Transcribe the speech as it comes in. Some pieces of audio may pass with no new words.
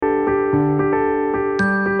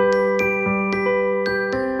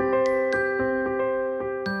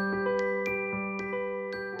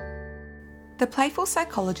The Playful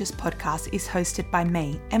Psychologist podcast is hosted by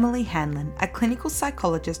me, Emily Hanlon, a clinical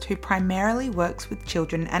psychologist who primarily works with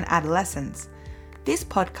children and adolescents. This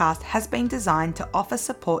podcast has been designed to offer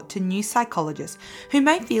support to new psychologists who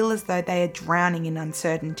may feel as though they are drowning in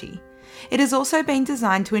uncertainty. It has also been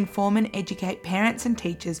designed to inform and educate parents and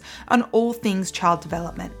teachers on all things child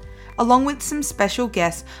development. Along with some special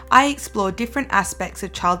guests, I explore different aspects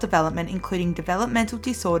of child development, including developmental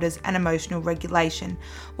disorders and emotional regulation,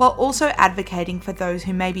 while also advocating for those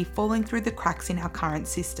who may be falling through the cracks in our current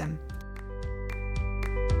system.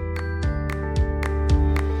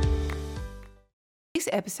 This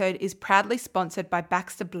episode is proudly sponsored by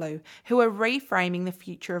Baxter Blue, who are reframing the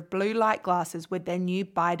future of blue light glasses with their new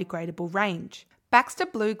biodegradable range. Baxter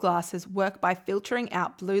Blue glasses work by filtering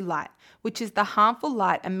out blue light, which is the harmful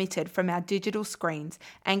light emitted from our digital screens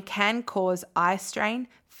and can cause eye strain,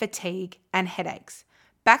 fatigue, and headaches.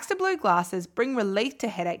 Baxter Blue glasses bring relief to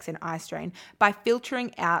headaches and eye strain by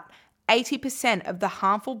filtering out 80% of the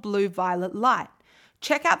harmful blue-violet light.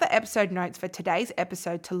 Check out the episode notes for today's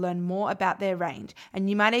episode to learn more about their range, and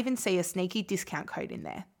you might even see a sneaky discount code in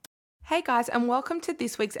there. Hey guys, and welcome to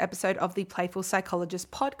this week's episode of the Playful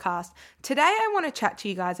Psychologist podcast. Today I want to chat to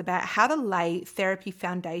you guys about how to lay therapy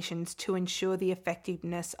foundations to ensure the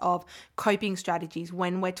effectiveness of coping strategies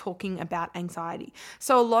when we're talking about anxiety.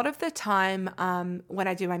 So a lot of the time when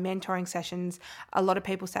I do my mentoring sessions, a lot of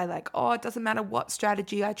people say like, oh, it doesn't matter what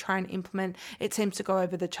strategy I try and implement, it seems to go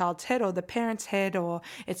over the child's head or the parent's head, or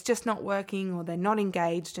it's just not working, or they're not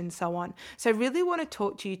engaged, and so on. So I really want to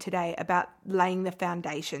talk to you today about laying the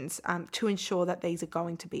foundations to ensure that these are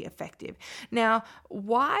going to be effective. Now,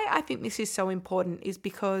 why I think this is so important is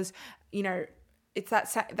because, it's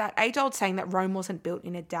that age-old saying that Rome wasn't built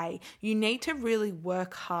in a day. You need to really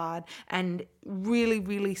work hard and really,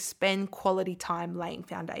 really spend quality time laying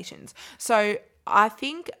foundations. So I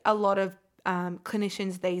think a lot of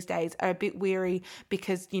clinicians these days are a bit weary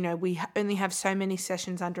because, we only have so many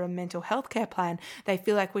sessions under a mental health care plan. They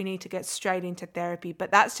feel like we need to get straight into therapy, but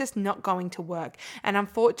that's just not going to work. And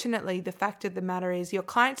unfortunately, the fact of the matter is your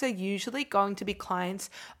clients are usually going to be clients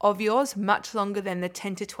of yours much longer than the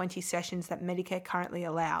 10 to 20 sessions that Medicare currently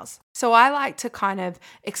allows. So I like to kind of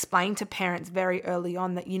explain to parents very early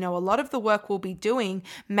on that, a lot of the work we'll be doing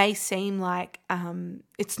may seem like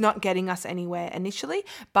it's not getting us anywhere initially,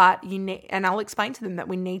 but and I'll explain to them that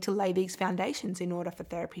we need to lay these foundations in order for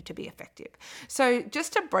therapy to be effective. So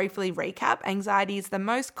just to briefly recap, anxiety is the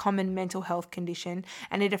most common mental health condition,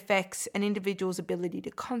 and it affects an individual's ability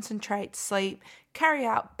to concentrate, sleep, carry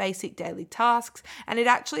out basic daily tasks, and it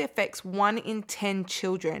actually affects 1 in 10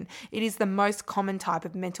 children. It is the most common type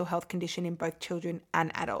of mental health condition in both children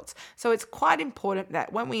and adults. So it's quite important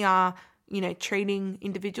that when we are, treating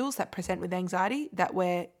individuals that present with anxiety, that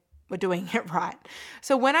we're doing it right.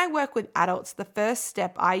 So when I work with adults, the first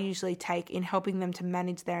step I usually take in helping them to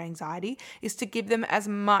manage their anxiety is to give them as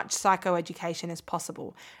much psychoeducation as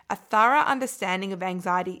possible. A thorough understanding of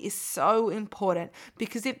anxiety is so important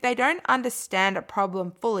because if they don't understand a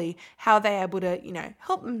problem fully, how are they able to,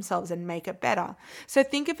 help themselves and make it better? So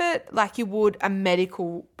think of it like you would a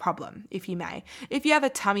medical problem, if you may. If you have a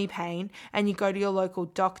tummy pain and you go to your local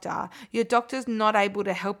doctor, your doctor's not able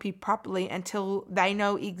to help you properly until they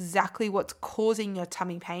know exactly what's causing your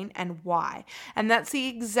tummy pain and why. And that's the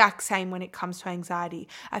exact same when it comes to anxiety.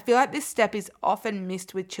 I feel like this step is often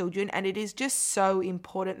missed with children, and it is just so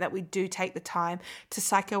important that we do take the time to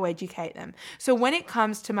psychoeducate them. So when it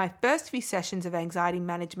comes to my first few sessions of anxiety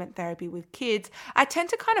management therapy with kids, I tend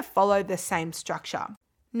to kind of follow the same structure.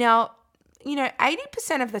 Now,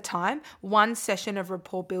 80% of the time, one session of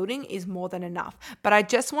rapport building is more than enough. But I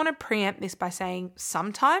just want to preempt this by saying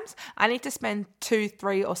sometimes I need to spend 2,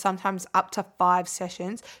 3, or sometimes up to 5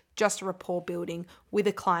 sessions just rapport building with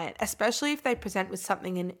a client, especially if they present with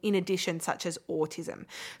something in addition, such as autism.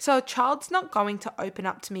 So a child's not going to open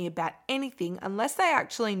up to me about anything unless they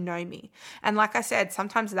actually know me. And like I said,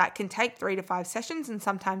 sometimes that can take 3 to 5 sessions, and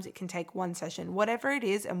sometimes it can take 1 session. Whatever it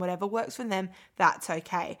is and whatever works for them, that's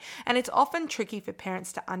okay. And it's often tricky for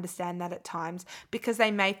parents to understand that at times because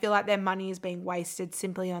they may feel like their money is being wasted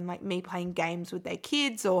simply on like me playing games with their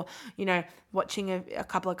kids, or, watching a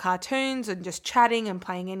couple of cartoons and just chatting and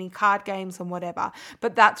playing any card games and whatever.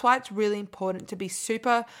 But that's why it's really important to be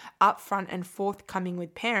super upfront and forthcoming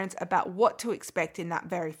with parents about what to expect in that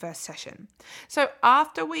very first session. So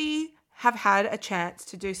after we have had a chance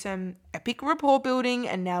to do some epic rapport building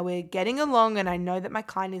and now we're getting along and I know that my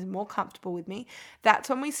client is more comfortable with me, that's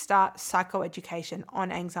when we start psychoeducation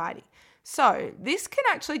on anxiety. So this can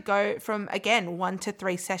actually go from, again, 1 to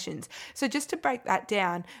 3 sessions. So just to break that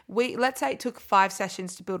down, let's say it took 5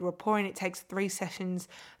 sessions to build rapport and it takes 3 sessions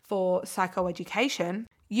for psychoeducation.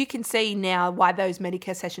 You can see now why those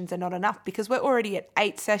Medicare sessions are not enough, because we're already at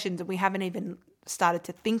 8 sessions and we haven't even started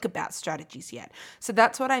to think about strategies yet. So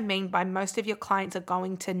that's what I mean by most of your clients are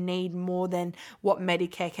going to need more than what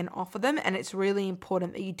Medicare can offer them, and it's really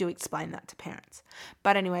important that you do explain that to parents.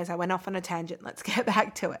 But anyways, I went off on a tangent. Let's get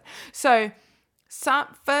back to it. So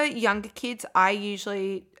for younger kids, I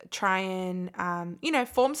usually try and,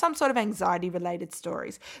 form some sort of anxiety-related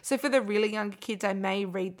stories. So for the really younger kids, I may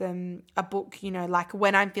read them a book, like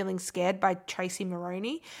When I'm Feeling Scared by Tracy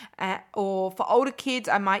Moroney. Or for older kids,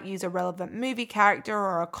 I might use a relevant movie character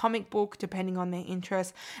or a comic book, depending on their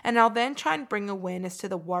interests. And I'll then try and bring awareness to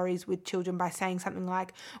the worries with children by saying something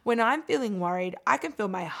like, when I'm feeling worried, I can feel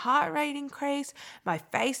my heart rate increase, my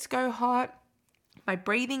face go hot, my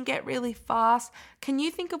breathing get really fast. Can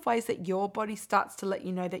you think of ways that your body starts to let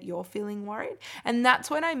you know that you're feeling worried? And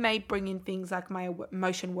that's when I may bring in things like my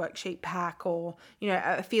emotion worksheet pack or,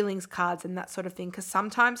 feelings cards and that sort of thing. Because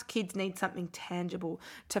sometimes kids need something tangible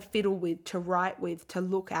to fiddle with, to write with, to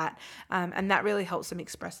look at. And that really helps them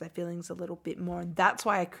express their feelings a little bit more. And that's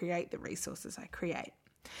why I create the resources I create.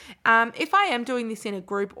 If I am doing this in a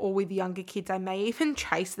group or with younger kids, I may even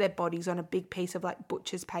trace their bodies on a big piece of like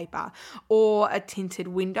butcher's paper or a tinted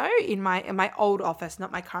window in my old office,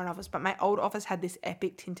 not my current office, but my old office had this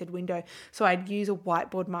epic tinted window. So I'd use a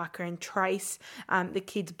whiteboard marker and trace the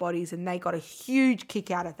kids' bodies, and they got a huge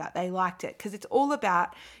kick out of that. They liked it because it's all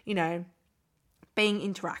about, being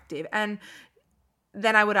interactive. And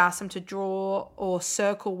then I would ask them to draw or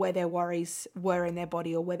circle where their worries were in their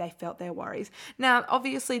body or where they felt their worries. Now,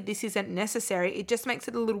 obviously, this isn't necessary. It just makes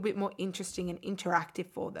it a little bit more interesting and interactive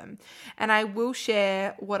for them. And I will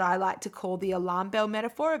share what I like to call the alarm bell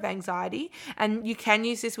metaphor of anxiety. And you can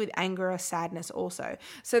use this with anger or sadness also.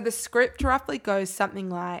 So the script roughly goes something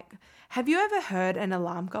like, have you ever heard an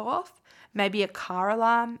alarm go off? Maybe a car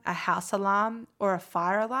alarm, a house alarm, or a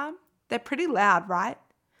fire alarm? They're pretty loud, right?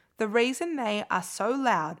 The reason they are so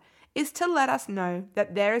loud is to let us know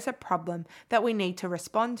that there is a problem that we need to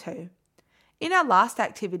respond to. In our last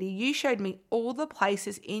activity, you showed me all the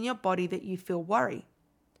places in your body that you feel worry.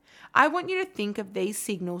 I want you to think of these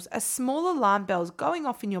signals as small alarm bells going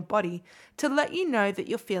off in your body to let you know that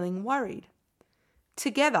you're feeling worried.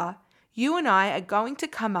 Together, you and I are going to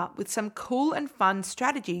come up with some cool and fun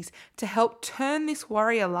strategies to help turn this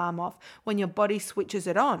worry alarm off when your body switches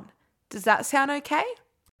it on. Does that sound okay?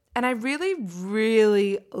 And I really,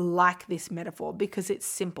 really like this metaphor because it's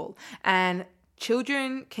simple and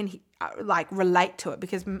children can relate to it,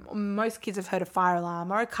 because most kids have heard a fire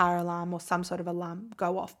alarm or a car alarm or some sort of alarm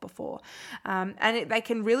go off before. They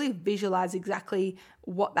can really visualize exactly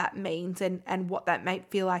what that means and what that may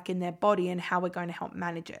feel like in their body and how we're going to help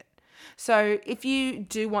manage it. So if you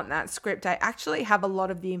do want that script, I actually have a lot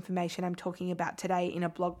of the information I'm talking about today in a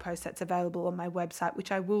blog post that's available on my website,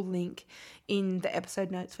 which I will link in the episode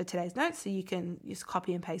notes for today's notes, so you can just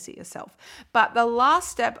copy and paste it yourself. But the last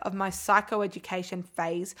step of my psychoeducation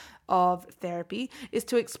phase of therapy is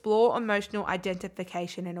to explore emotional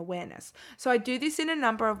identification and awareness. So I do this in a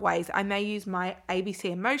number of ways. I may use my ABC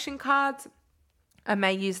emotion cards. I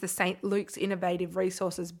may use the St. Luke's Innovative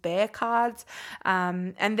Resources bear cards.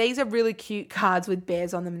 And these are really cute cards with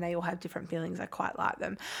bears on them, and they all have different feelings. I quite like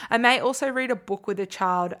them. I may also read a book with a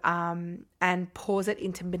child and pause it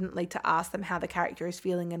intermittently to ask them how the character is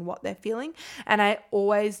feeling and what they're feeling. And I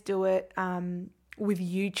always do it with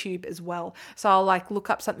YouTube as well. So I'll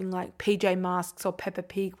look up something like PJ Masks or Peppa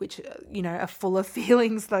Pig, which, are full of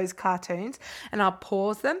feelings, those cartoons, and I'll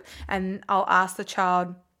pause them and I'll ask the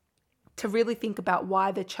child to really think about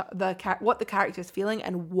why what the character is feeling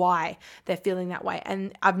and why they're feeling that way.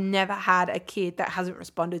 And I've never had a kid that hasn't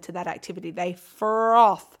responded to that activity. They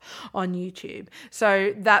froth on YouTube.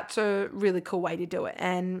 So that's a really cool way to do it.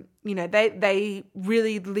 And, they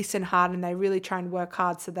really listen hard and they really try and work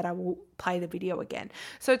hard so that I will play the video again.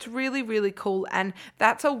 So it's really, really cool. And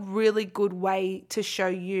that's a really good way to show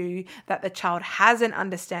you that the child has an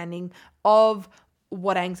understanding of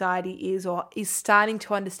what anxiety is, or is starting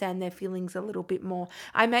to understand their feelings a little bit more.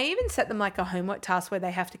 I may even set them like a homework task where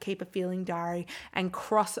they have to keep a feeling diary and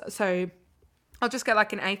cross. So I'll just get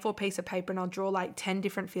like an A4 piece of paper and I'll draw like 10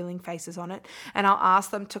 different feeling faces on it. And I'll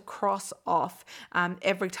ask them to cross off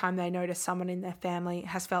every time they notice someone in their family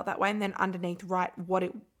has felt that way. And then underneath write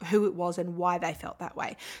who it was and why they felt that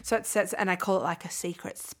way. So it sets, and I call it like a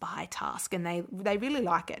secret spy task, and they really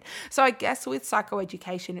like it. So I guess with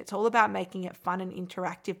psychoeducation, it's all about making it fun and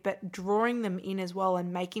interactive, but drawing them in as well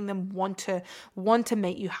and making them want to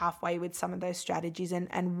meet you halfway with some of those strategies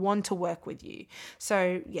and want to work with you.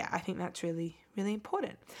 So yeah, I think that's really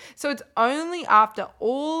important. So it's only after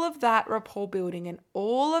all of that rapport building and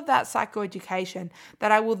all of that psychoeducation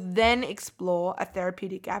that I will then explore a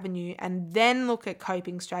therapeutic avenue and then look at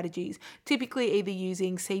coping strategies, typically either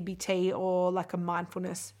using CBT or like a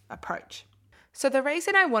mindfulness approach. So the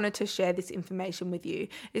reason I wanted to share this information with you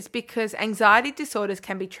is because anxiety disorders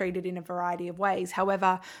can be treated in a variety of ways.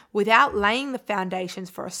 However, without laying the foundations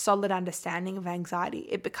for a solid understanding of anxiety,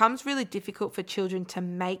 it becomes really difficult for children to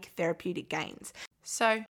make therapeutic gains.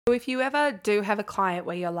 So if you ever do have a client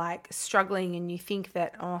where you're like struggling and you think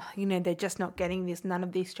that, they're just not getting this, none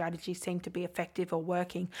of these strategies seem to be effective or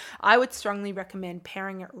working, I would strongly recommend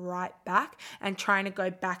paring it right back and trying to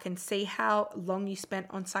go back and see how long you spent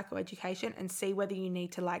on psychoeducation and see whether you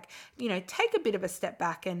need to take a bit of a step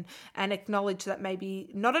back and acknowledge that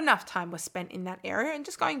maybe not enough time was spent in that area, and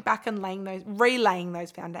just going back and relaying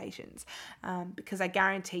those foundations, because I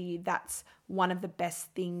guarantee you that's one of the best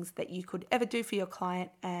things that you could ever do for your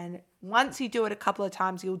client. And once you do it a couple of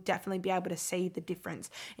times, you'll definitely be able to see the difference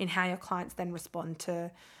in how your clients then respond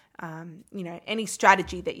to any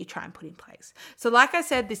strategy that you try and put in place. So like I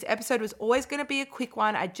said, this episode was always going to be a quick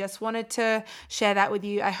one. I just wanted to share that with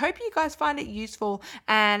you. I hope you guys find it useful,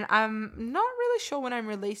 and I'm not really sure when I'm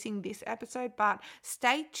releasing this episode, but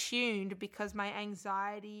stay tuned because my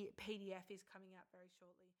anxiety PDF is coming up